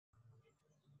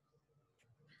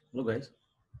Hello guys.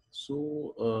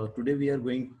 Today we are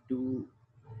going to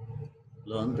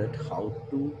learn that how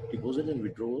to deposit and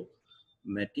withdraw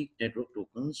Matic network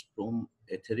tokens from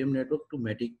Ethereum network to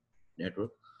Matic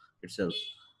network itself.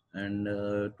 And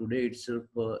today itself,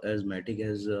 as Matic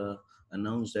has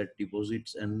announced that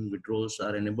deposits and withdrawals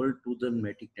are enabled to the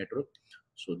Matic network.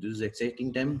 So this is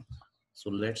exciting time. So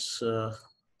let's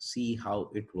see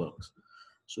how it works.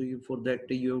 For that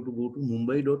you have to go to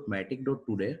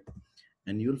mumbai.matic.today,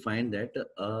 and you'll find that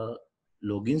a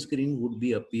login screen would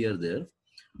be appear there,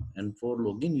 and for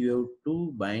login you have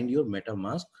to bind your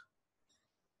metamask.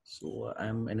 So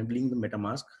I'm enabling the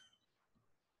metamask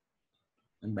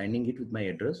and binding it with my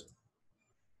address.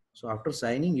 So after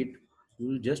signing it, you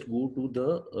will just go to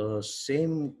the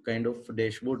same kind of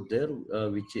dashboard there,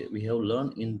 which we have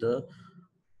learned in the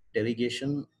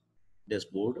delegation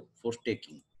dashboard for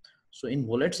staking. So in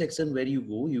wallet section where you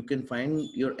go, you can find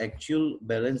your actual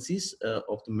balances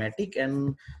of the Matic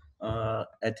and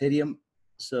Ethereum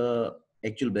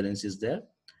actual balances there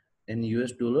in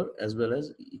US dollar, as well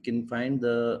as you can find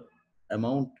the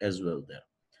amount as well there.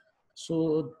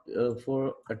 So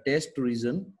for a test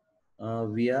reason,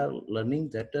 we are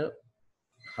learning that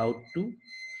how to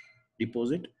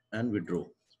deposit and withdraw.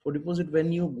 For deposit,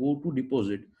 when you go to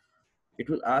deposit, it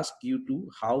will ask you to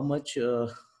how much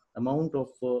amount of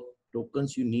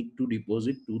tokens you need to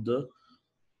deposit to the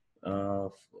uh,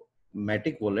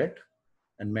 Matic wallet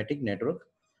and Matic network.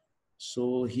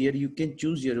 So here you can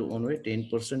choose your own way, 10%,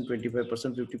 25%,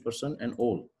 50%, and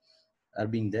all are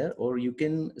being there, or you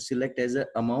can select as an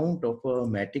amount of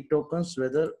Matic tokens,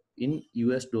 whether in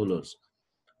US dollars.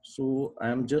 So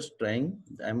I'm just trying,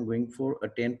 I'm going for a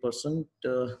 10%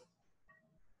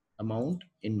 amount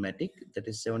in Matic, that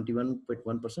is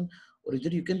 71.1%, or either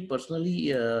you can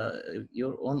personally,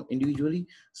 your own individually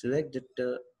select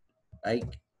that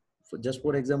just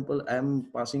for example, I'm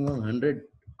passing on 100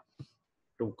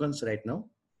 tokens right now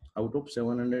out of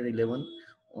 711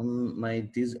 on my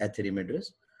this Ethereum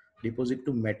address, deposit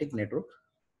to Matic network.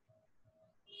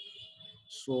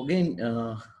 So again,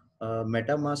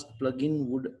 Metamask plugin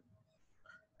would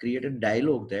create a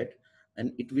dialog that,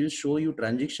 and it will show you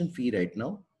transaction fee right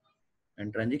now.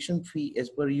 And transaction fee, as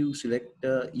per you select,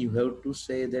 you have to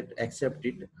say that accept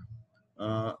it.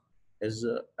 As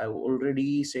I've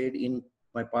already said in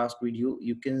my past video,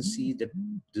 you can see that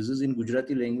this is in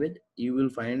Gujarati language. You will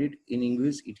find it in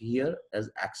English, it here as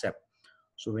accept.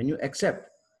 So when you accept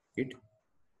it,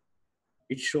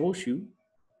 it shows you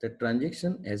that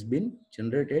transaction has been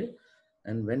generated,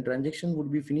 and when transaction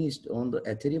would be finished on the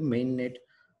Ethereum mainnet,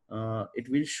 it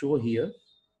will show here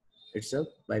itself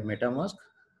by Metamask.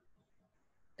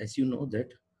 As you know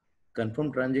that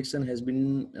confirm transaction has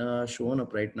been shown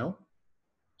up right now.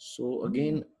 So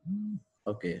again,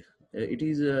 okay, it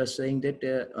is saying that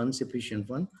insufficient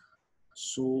fund.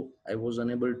 So I was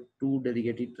unable to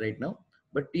delegate it right now.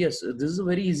 But yes, this is the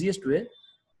very easiest way.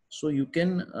 So you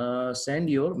can send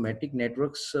your Matic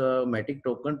networks, Matic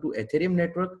token to Ethereum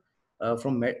network,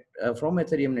 from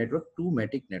Ethereum network to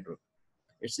Matic network.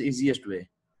 It's the easiest way.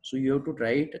 So you have to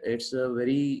try it. It's a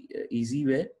very easy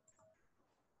way.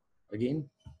 Again,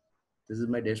 this is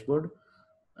my dashboard,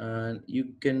 and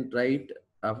you can try it.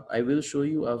 I will show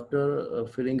you after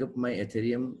filling up my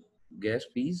Ethereum gas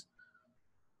fees.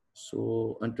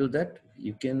 So until that,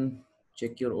 you can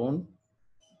check your own.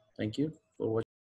 Thank you.